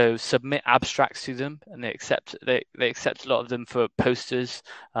 So submit abstracts to them, and they accept a lot of them for posters,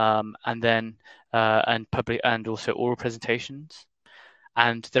 and also oral presentations.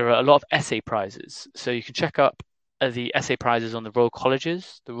 And there are a lot of essay prizes. So you can check up the essay prizes on the Royal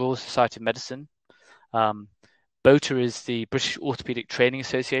Colleges, the Royal Society of Medicine. BOTA is the British Orthopaedic Training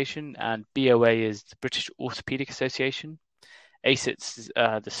Association, and BOA is the British Orthopaedic Association. ACITS is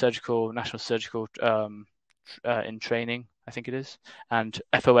the National Surgical in Training, I think it is, and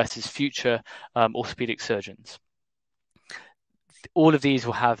FOS is Future Orthopaedic Surgeons. All of these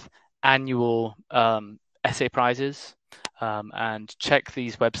will have annual essay prizes, and check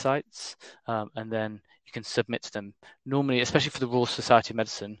these websites, and then you can submit to them. Normally, especially for the Royal Society of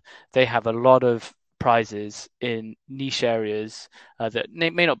Medicine, they have a lot of prizes in niche areas that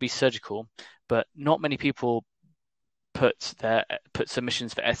may not be surgical, but not many people put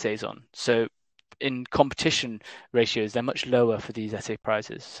submissions for essays on. So in competition ratios, they're much lower for these essay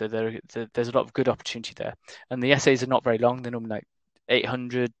prizes. So there's a lot of good opportunity there. And the essays are not very long. They're normally like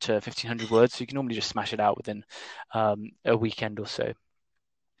 800 to 1500 words. So you can normally just smash it out within a weekend or so.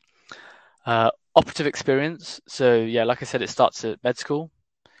 Operative experience. So yeah, like I said, it starts at med school.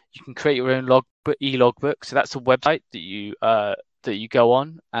 You can create your own e-logbook. So that's a website that you go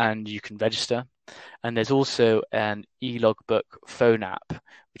on and you can register. And there's also an e-logbook phone app,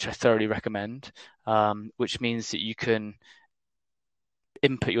 which I thoroughly recommend, which means that you can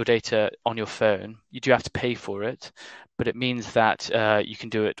input your data on your phone. You do have to pay for it, but it means that you can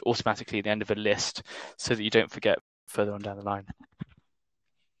do it automatically at the end of a list so that you don't forget further on down the line.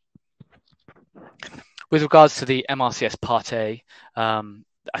 With regards to the MRCS Part A,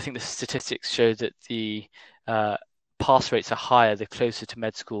 I think the statistics show that the pass rates are higher the closer to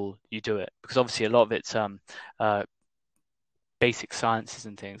med school you do it, because obviously a lot of it's basic sciences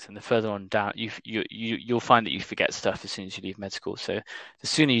and things, and the further on down you'll find that you forget stuff as soon as you leave med school. So the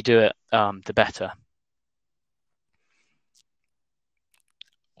sooner you do it, the better.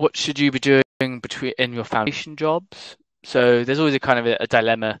 What should you be doing in your foundation jobs? So there's always a kind of a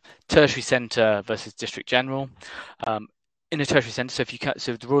dilemma: tertiary centre versus district general. In a tertiary centre,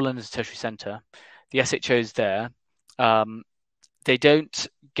 so the Royal London's tertiary centre, the SHOs there, they don't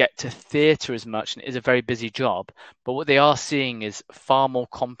get to theatre as much, and it is a very busy job. But what they are seeing is far more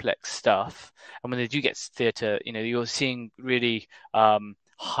complex stuff. And when they do get to theatre, you're seeing really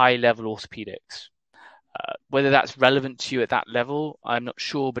high-level orthopaedics. Whether that's relevant to you at that level, I'm not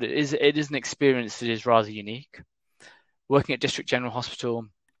sure, but it is an experience that is rather unique. Working at District General Hospital,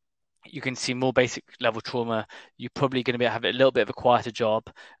 you can see more basic level trauma. You're probably going to have a little bit of a quieter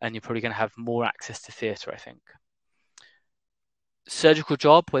job, and you're probably going to have more access to theatre, I think. Surgical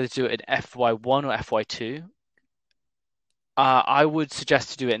job, whether to do it in FY1 or FY2, I would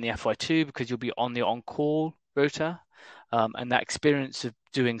suggest to do it in the FY2 because you'll be on the on-call rota, and that experience of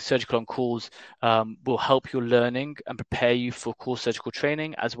doing surgical on-calls will help your learning and prepare you for core surgical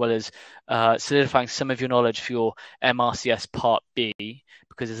training, as well as solidifying some of your knowledge for your MRCS Part B,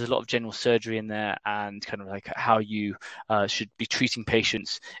 because there's a lot of general surgery in there and kind of like how you should be treating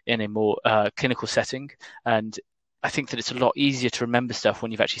patients in a more clinical setting. And I think that it's a lot easier to remember stuff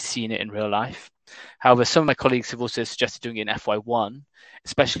when you've actually seen it in real life. However, some of my colleagues have also suggested doing it in FY1,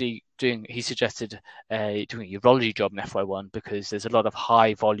 especially he suggested doing a urology job in FY1 because there's a lot of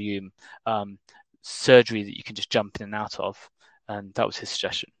high volume surgery that you can just jump in and out of. And that was his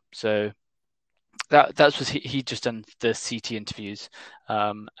suggestion. So that was he just done the CT interviews,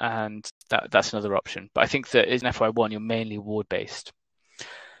 and that's another option. But I think that in FY1, you're mainly ward-based.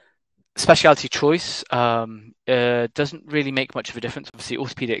 Specialty choice doesn't really make much of a difference. Obviously,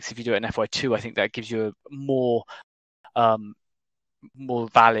 orthopedics, if you do it in FY2, I think that gives you a more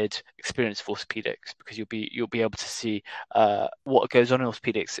valid experience of orthopedics, because you'll be able to see what goes on in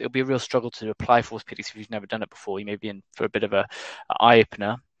orthopedics. It'll be a real struggle to apply for orthopedics if you've never done it before. You may be in for a bit of a eye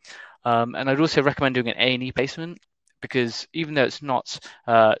opener. And I'd also recommend doing an A&E placement, because even though it's not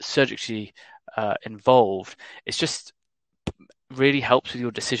surgically involved, it's just really helps with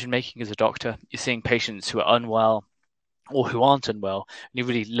your decision making as a doctor. You're seeing patients who are unwell or who aren't unwell, and you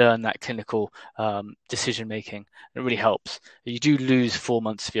really learn that clinical decision making. It really helps. You do lose 4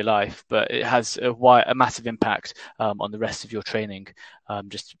 months of your life, but it has a massive impact on the rest of your training,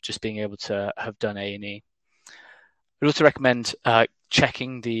 just being able to have done A&E. I'd also recommend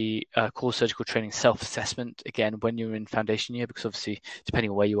checking the core surgical training self-assessment again when you're in foundation year, because obviously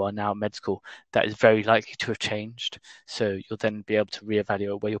depending on where you are now in med school, that is very likely to have changed. So you'll then be able to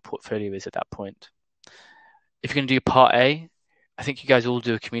reevaluate where your portfolio is at that point. If you're going to do Part A, I think you guys all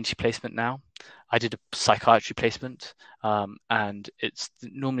do a community placement now. I did a psychiatry placement, and it's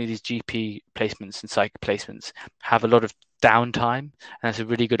normally these GP placements and psych placements have a lot of downtime, and it's a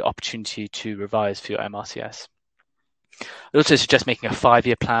really good opportunity to revise for your MRCS. I also suggest making a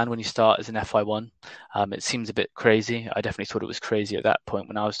 5-year plan when you start as an FY1. It seems a bit crazy. I definitely thought it was crazy at that point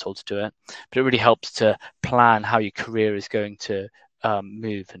when I was told to do it, but it really helps to plan how your career is going to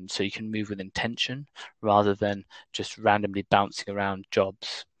move, and so you can move with intention rather than just randomly bouncing around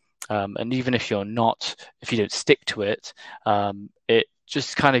jobs. And even if you don't stick to it, it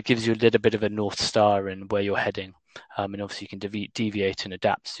just kind of gives you a little bit of a North Star in where you're heading. And obviously you can deviate and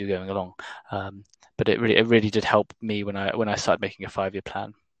adapt as you're going along. But it really did help me when I started making a 5-year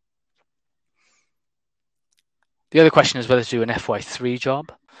plan. The other question is whether to do an FY3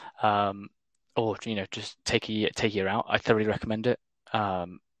 job, or just take a year out. I thoroughly recommend it.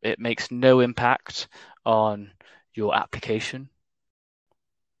 It makes no impact on your application.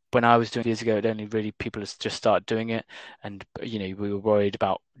 When I was doing it years ago, it only really people just started doing it, and we were worried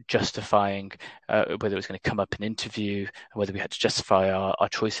about justifying whether it was going to come up in interview and whether we had to justify our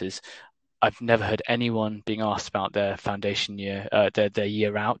choices. I've never heard anyone being asked about their foundation year, their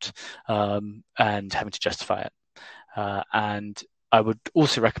year out, and having to justify it. And I would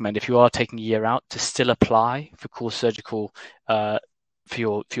also recommend, if you are taking a year out, to still apply for core surgical for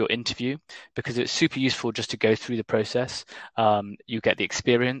your interview, because it's super useful just to go through the process. You get the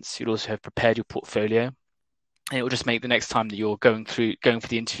experience. You'll also have prepared your portfolio, and it will just make the next time that you're going for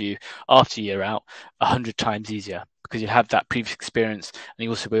the interview after a year out 100 times easier, because you have that previous experience, and you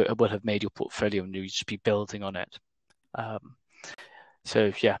also will have made your portfolio, and you just be building on it.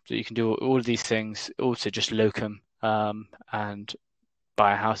 So you can do all of these things. Also, just locum and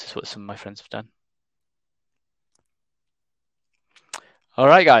buy a house is what some of my friends have done. All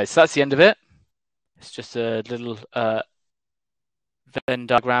right, guys, so that's the end of it. It's just a little Venn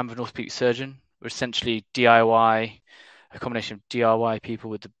diagram of an orthopedic surgeon. We're essentially DIY, a combination of DIY people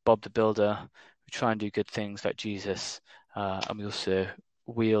with the Bob the Builder. We try and do good things like Jesus, and we also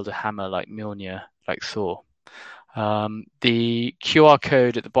wield a hammer like Mjolnir, like Thor. The QR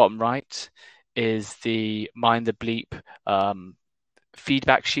code at the bottom right is the Mind the Bleep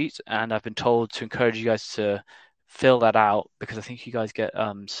feedback sheet, and I've been told to encourage you guys to fill that out, because I think you guys get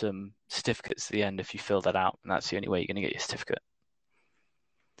some certificates at the end if you fill that out, and that's the only way you're going to get your certificate.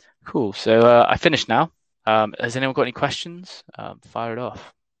 Cool. So I finished now. Has anyone got any questions? Fire it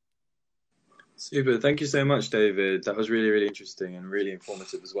off. Super. Thank you so much, David. That was really, really interesting and really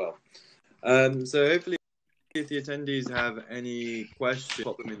informative as well. So hopefully, if the attendees have any questions,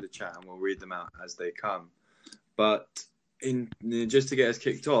 pop them in the chat and we'll read them out as they come. But just to get us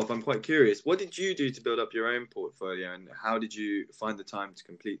kicked off, I'm quite curious, what did you do to build up your own portfolio, and how did you find the time to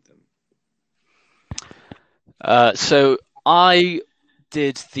complete them? So I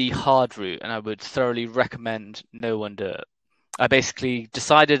did the hard route, and I would thoroughly recommend no one do it. I basically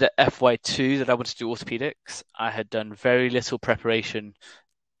decided at FY2 that I wanted to do orthopedics. I had done very little preparation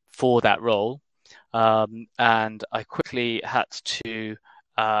for that role, and I quickly had to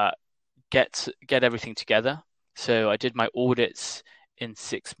get everything together. So I did my audits in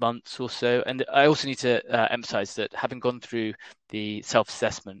 6 months or so, and I also need to emphasize that having gone through the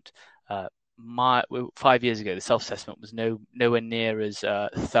self-assessment, 5 years ago, the self-assessment was nowhere near as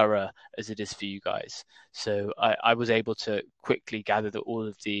thorough as it is for you guys. So I was able to quickly gather all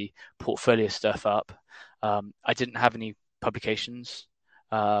of the portfolio stuff up. I didn't have any publications,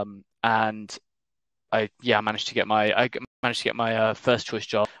 and I managed to get my first choice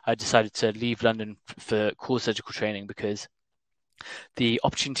job. I decided to leave London for core surgical training because the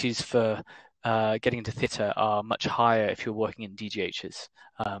opportunities for getting into theatre are much higher if you're working in DGHs.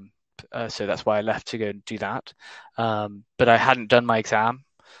 So that's why I left to go and do that. But I hadn't done my exam,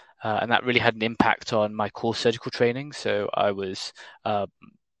 and that really had an impact on my core surgical training. So I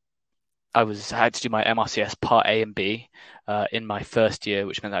had to do my MRCS Part A and B in my first year,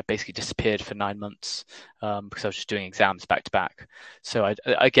 which meant that I basically disappeared for 9 months because I was just doing exams back to back. So I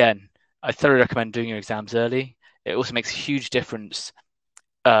thoroughly recommend doing your exams early. It also makes a huge difference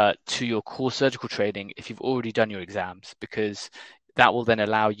to your core surgical training if you've already done your exams, because that will then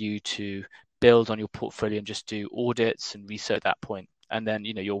allow you to build on your portfolio and just do audits and research at that point. And then,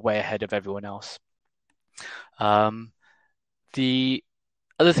 you're way ahead of everyone else. The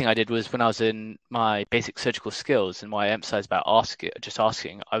other thing I did was when I was in my basic surgical skills, and why I emphasize about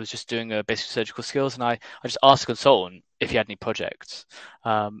asking, I was just doing a basic surgical skills, and I just asked a consultant if he had any projects,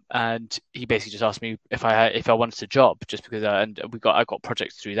 and he basically just asked me if I wanted a job, just because I got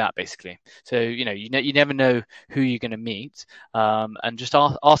projects through that basically. So you never know who you're going to meet, and just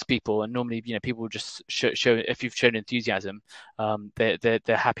ask people, and normally people will just show if you've shown enthusiasm, they're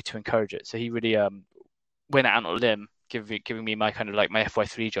happy to encourage it. So he really went out on a limb, giving me my kind of like my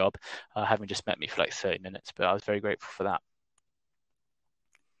FY3 job, having just met me for like 30 minutes, but I was very grateful for that.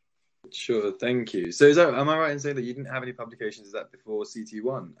 Sure, thank you. So am I right in saying that you didn't have any publications? Is that before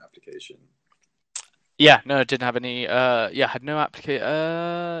CT1 application? Yeah, no, I didn't have any. I had no application.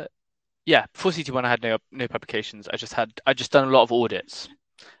 Before CT1 I had no publications. I just done a lot of audits.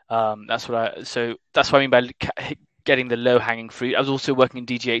 That's what I mean by getting the low hanging fruit. I was also working in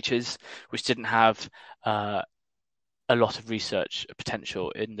DGHs, which didn't have a lot of research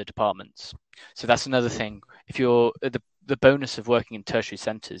potential in the departments. So that's another thing. If you're the bonus of working in tertiary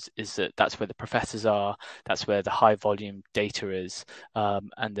centres is that that's where the professors are, that's where the high volume data is,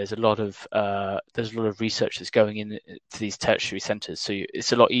 and there's a lot of research that's going in to these tertiary centres. So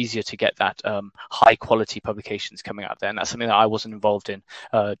it's a lot easier to get that high quality publications coming out there, and that's something that I wasn't involved in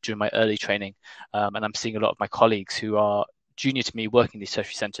during my early training. And I'm seeing a lot of my colleagues who are junior to me working in these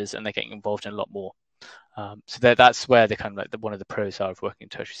tertiary centres, and they're getting involved in a lot more. So that's where the kind of like one of the pros are of working in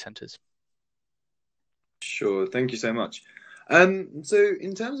tertiary centres. Sure, thank you so much. So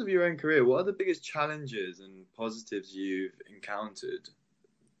in terms of your own career, what are the biggest challenges and positives you've encountered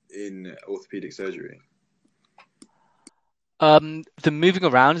in orthopedic surgery? The moving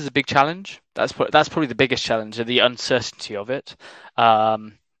around is a big challenge. That's probably the biggest challenge, and the uncertainty of it.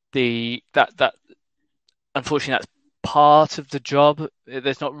 Unfortunately, that's part of the job.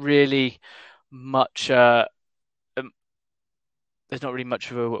 There's not really much there's not really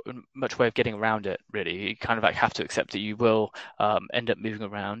much way of getting around it, really. You kind of like have to accept that you will end up moving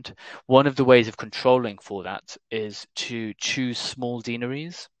around. One of the ways of controlling for that is to choose small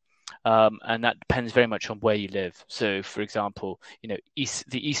deaneries. And that depends very much on where you live. So, for example, the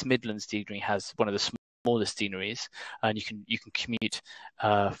East Midlands deanery has one of the smallest deaneries, and you can commute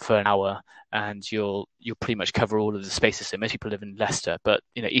for an hour, and you'll pretty much cover all of the spaces. So most people live in Leicester, but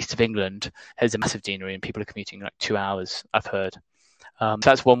east of England has a massive deanery, and people are commuting like 2 hours, I've heard. So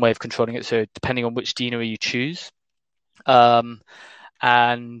that's one way of controlling it. So depending on which deanery you choose. And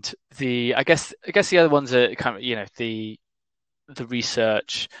I guess the other ones are kind of the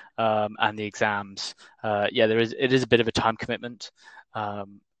research and the exams. It is a bit of a time commitment,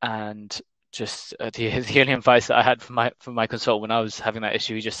 and just the only advice that I had from my consultant when I was having that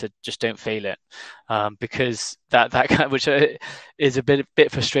issue, he just said, just don't fail it, because that kind of, which is a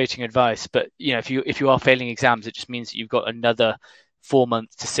bit frustrating advice. But if you are failing exams, it just means that you've got another 4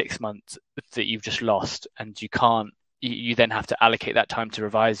 months to 6 months that you've just lost, and you then have to allocate that time to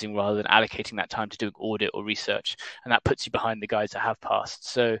revising rather than allocating that time to doing audit or research, and that puts you behind the guys that have passed.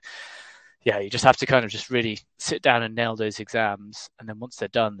 So you just have to kind of just really sit down and nail those exams, and then once they're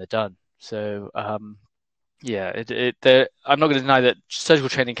done, they're done. So I'm not going to deny that surgical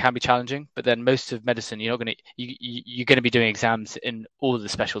training can be challenging, but then most of medicine, you're going to be doing exams in all of the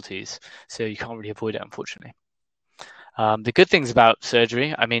specialties, so you can't really avoid it, unfortunately. The good things about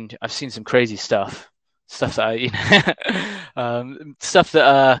surgery, I mean, I've seen some crazy stuff that stuff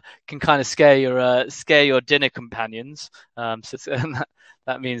that can kind of scare your dinner companions.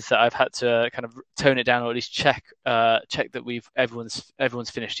 That means that I've had to kind of tone it down, or at least check that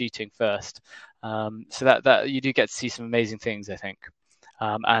everyone's finished eating first. So that you do get to see some amazing things, I think.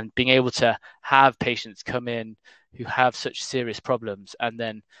 And being able to have patients come in who have such serious problems and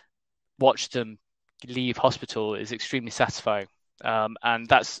then watch them leave hospital is extremely satisfying. And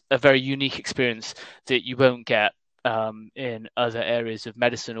that's a very unique experience that you won't get in other areas of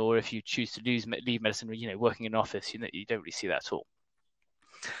medicine, or if you choose to leave medicine, working in an office, you don't really see that at all.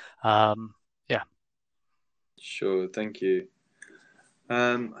 Sure, thank you.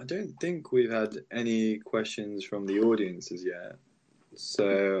 I don't think we've had any questions from the audience as yet,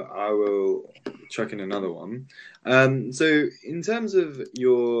 so I will chuck in another one. So in terms of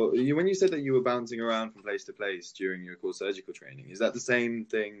when you said that you were bouncing around from place to place during your core surgical training, is that the same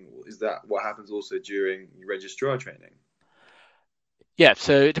thing? Is that what happens also during registrar training? Yeah,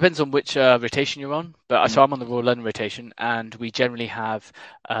 so it depends on which rotation you're on. But so I'm on the Royal London rotation, and we generally have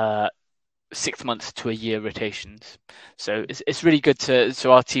 6 months to a year rotations. So it's really good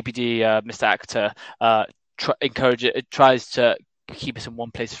so our TPD, Mr. Actor, tries to keep us in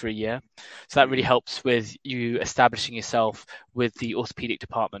one place for a year. So that really helps with you establishing yourself with the orthopedic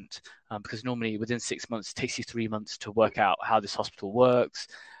department, because normally within 6 months, it takes you 3 months to work out how this hospital works,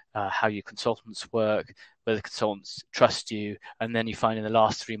 how your consultants work, whether consultants trust you, and then you find in the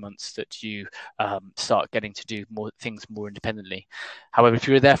last 3 months that you start getting to do more things more independently. However, if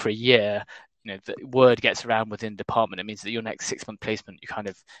you're there for a year, the word gets around within the department. It means that your next 6 month placement, you're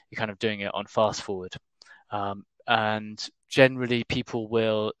kind of doing it on fast forward. And generally people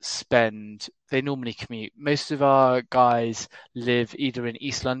they normally commute. Most of our guys live either in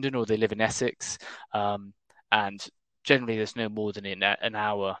East London or they live in Essex. And generally there's no more than an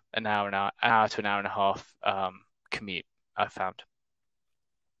hour to an hour and a half commute, I've found.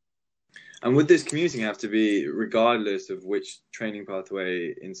 And would this commuting have to be regardless of which training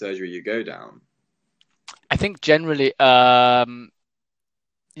pathway in surgery you go down? I think generally, I mean,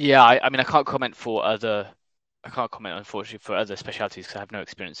 I can't comment unfortunately for other specialties because I have no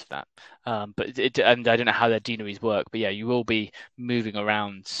experience of that. And I don't know how their deaneries work, but yeah, you will be moving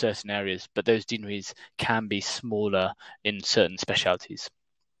around certain areas, but those deaneries can be smaller in certain specialties.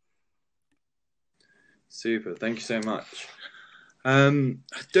 Super, thank you so much. I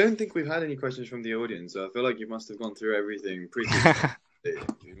don't think we've had any questions from the audience, so I feel like you must have gone through everything pretty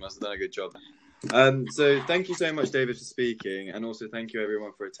You must have done a good job. So thank you so much, David, for speaking, and also thank you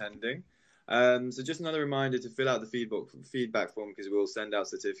everyone for attending. So just another reminder to fill out the feedback form, because we'll send out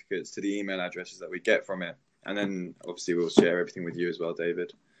certificates to the email addresses that we get from it, and then obviously we'll share everything with you as well,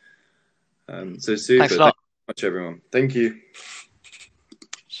 David. So super. Thanks a lot. Thank you so much, everyone. Thank you.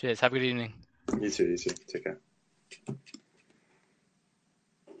 Cheers. Have a good evening. You too. Take care.